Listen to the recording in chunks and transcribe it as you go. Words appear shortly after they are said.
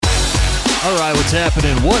All right, what's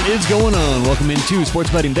happening? What is going on? Welcome into Sports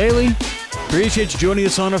Betting Daily. Appreciate you joining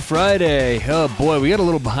us on a Friday. Oh boy, we got a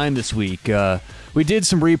little behind this week. We did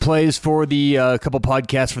some replays for the couple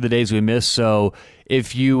podcasts for the days we missed, so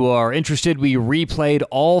if you are interested, we replayed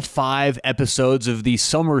all 5 episodes of the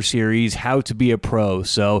summer series, How to Be a Pro.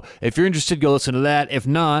 So if you're interested, go listen to that. If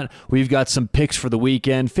not, we've got some picks for the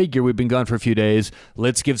weekend. Figure we've been gone for a few days.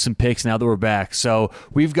 Let's give some picks now that we're back. So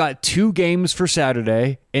we've got 2 games for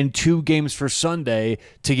Saturday and 2 games for Sunday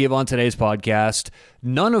to give on today's podcast.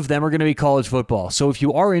 None of them are going to be college football. So if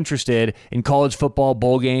you are interested in college football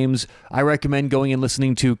bowl games, I recommend going and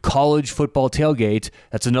listening to College Football Tailgate.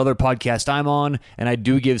 That's another podcast I'm on, and I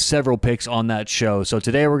do give several picks on that show. So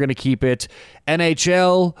today we're going to keep it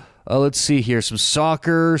NHL. Let's see here. Some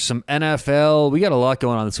soccer, some NFL. We got a lot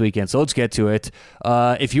going on this weekend, so let's get to it.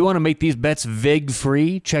 If you want to make these bets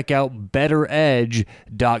VIG-free, check out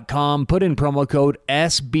betteredge.com. Put in promo code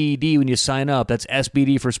SBD when you sign up. That's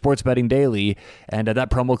SBD for Sports Betting Daily, and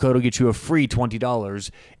that promo code will get you a free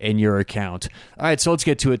 $20 in your account. All right, so let's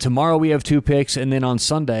get to it. Tomorrow we have 2 picks, and then on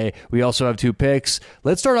Sunday we also have 2 picks.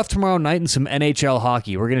 Let's start off tomorrow night in some NHL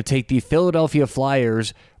hockey. We're going to take the Philadelphia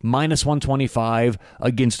Flyers minus 125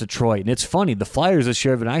 against Detroit. And it's funny, the Flyers this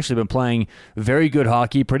year have actually been playing very good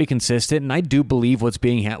hockey, pretty consistent, and I do believe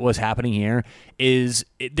what's happening here is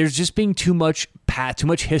there's just being too much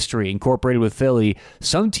history incorporated with Philly.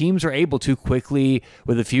 Some teams are able to quickly,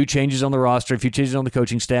 with a few changes on the roster, a few changes on the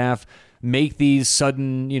coaching staff, make these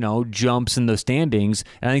sudden, jumps in the standings.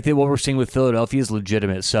 And I think that what we're seeing with Philadelphia is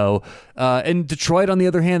legitimate. So, and Detroit, on the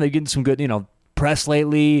other hand, they're getting some good, press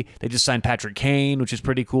lately. They just signed Patrick Kane, which is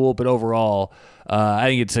pretty cool, but overall, I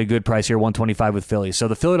think it's a good price here, 125 with Philly. So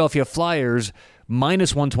the Philadelphia Flyers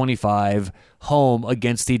minus 125 home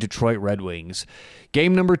against the Detroit Red Wings.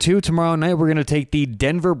 Game number 2 tomorrow night, we're going to take the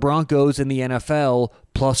Denver Broncos in the NFL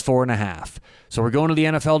plus 4.5. So we're going to the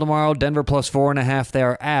NFL tomorrow. Denver plus 4.5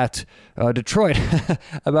 there at Detroit. How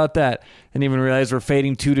about that? Didn't even realize we're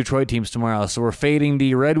fading 2 Detroit teams tomorrow. So we're fading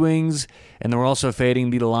the Red Wings, and then we're also fading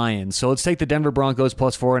the Lions. So let's take the Denver Broncos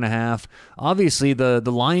plus 4.5. Obviously, the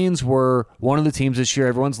Lions were one of the teams this year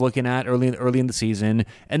everyone's looking at early in the season,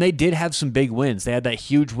 and they did have some big wins. They had that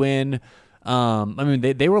huge win. They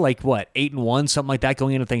were like, 8-1, something like that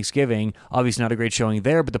going into Thanksgiving. Obviously not a great showing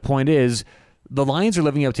there, but the point is, the Lions are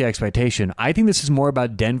living up to expectation. I think this is more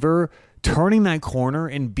about Denver turning that corner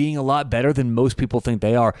and being a lot better than most people think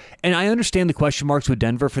they are. And I understand the question marks with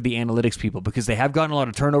Denver for the analytics people because they have gotten a lot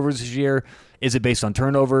of turnovers this year. Is it based on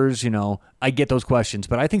turnovers? I get those questions.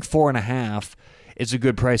 But I think 4.5 is a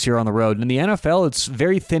good price here on the road. And in the NFL, it's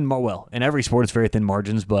very thin. Well, in every sport, it's very thin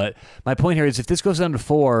margins. But my point here is if this goes down to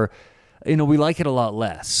 4, we like it a lot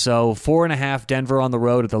less. So 4.5 Denver on the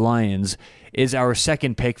road at the Lions is our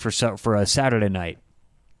second pick for a Saturday night.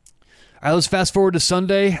 All right, let's fast forward to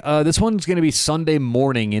Sunday. This one's going to be Sunday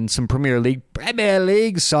morning in some Premier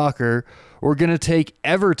League soccer. We're going to take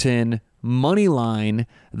Everton money line.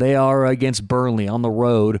 They are against Burnley on the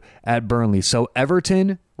road at Burnley. So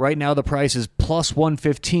Everton, right now the price is plus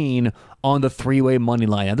 115 on the 3-way money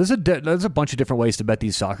line. Now, there's a bunch of different ways to bet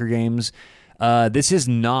these soccer games. This is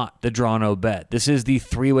not the draw no bet. This is the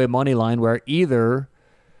 3-way money line where either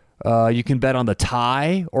you can bet on the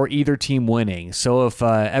tie or either team winning. So if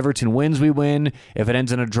Everton wins, we win. If it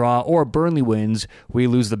ends in a draw or Burnley wins, we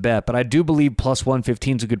lose the bet. But I do believe plus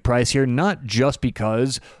 115 is a good price here, not just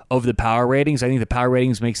because of the power ratings. I think the power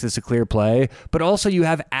ratings makes this a clear play, but also you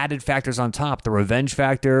have added factors on top. The revenge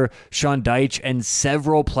factor, Sean Dyche, and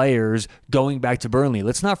several players going back to Burnley.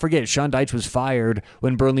 Let's not forget, Sean Dyche was fired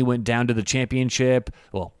when Burnley went down to the championship.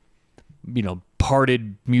 Well,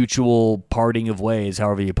 mutual parting of ways,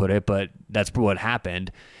 however you put it, but that's what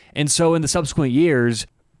happened. And so in the subsequent years,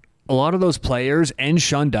 a lot of those players and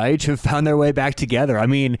Sean Dyche have found their way back together. I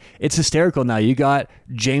mean, it's hysterical now. You got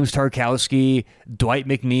James Tarkowski, Dwight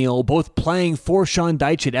McNeil, both playing for Sean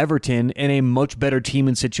Dyche at Everton in a much better team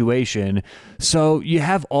and situation. So you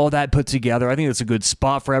have all that put together. I think that's a good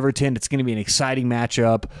spot for Everton. It's going to be an exciting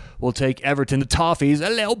matchup. We'll take Everton, the Toffees, a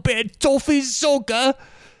little bit Toffees soca.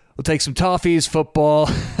 We'll take some Toffees football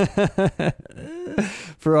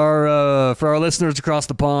for our listeners across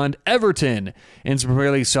the pond. Everton in some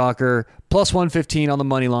Premier League soccer, plus 115 on the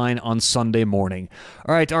money line on Sunday morning.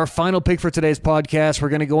 All right, our final pick for today's podcast. We're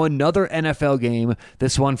going to go another NFL game.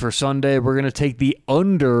 This one for Sunday. We're going to take the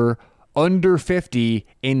under 50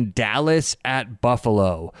 in Dallas at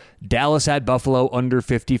Buffalo. Dallas at Buffalo under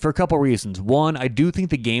 50 for a couple reasons. One, I do think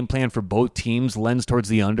the game plan for both teams lends towards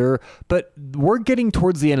the under, but we're getting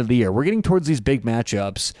towards the end of the year. We're getting towards these big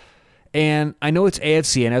matchups. And I know it's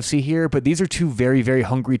AFC, NFC here, but these are two very, very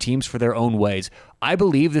hungry teams for their own ways. I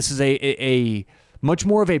believe this is a much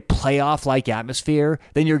more of a playoff-like atmosphere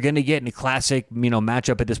than you're going to get in a classic,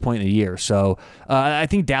 matchup at this point in the year. So I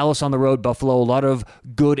think Dallas on the road, Buffalo, a lot of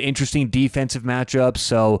good, interesting defensive matchups.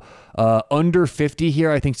 So under 50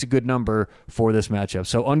 here, I think is a good number for this matchup.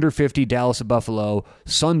 So under 50, Dallas at Buffalo,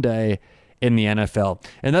 Sunday in the NFL.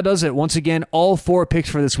 And that does it. Once again, all 4 picks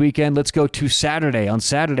for this weekend. Let's go to Saturday. On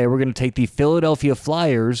Saturday, we're going to take the Philadelphia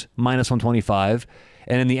Flyers minus 125.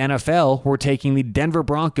 And in the NFL, we're taking the Denver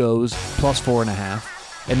Broncos plus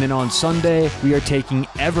 4.5. And then on Sunday, we are taking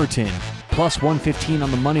Everton plus 115 on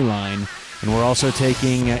the money line. And we're also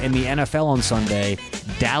taking, in the NFL on Sunday,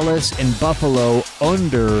 Dallas and Buffalo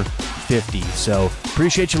under 50. So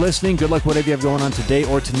appreciate you listening. Good luck whatever you have going on today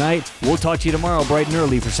or tonight. We'll talk to you tomorrow bright and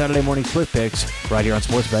early for Saturday morning Split Picks right here on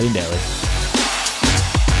Sports Betting Daily.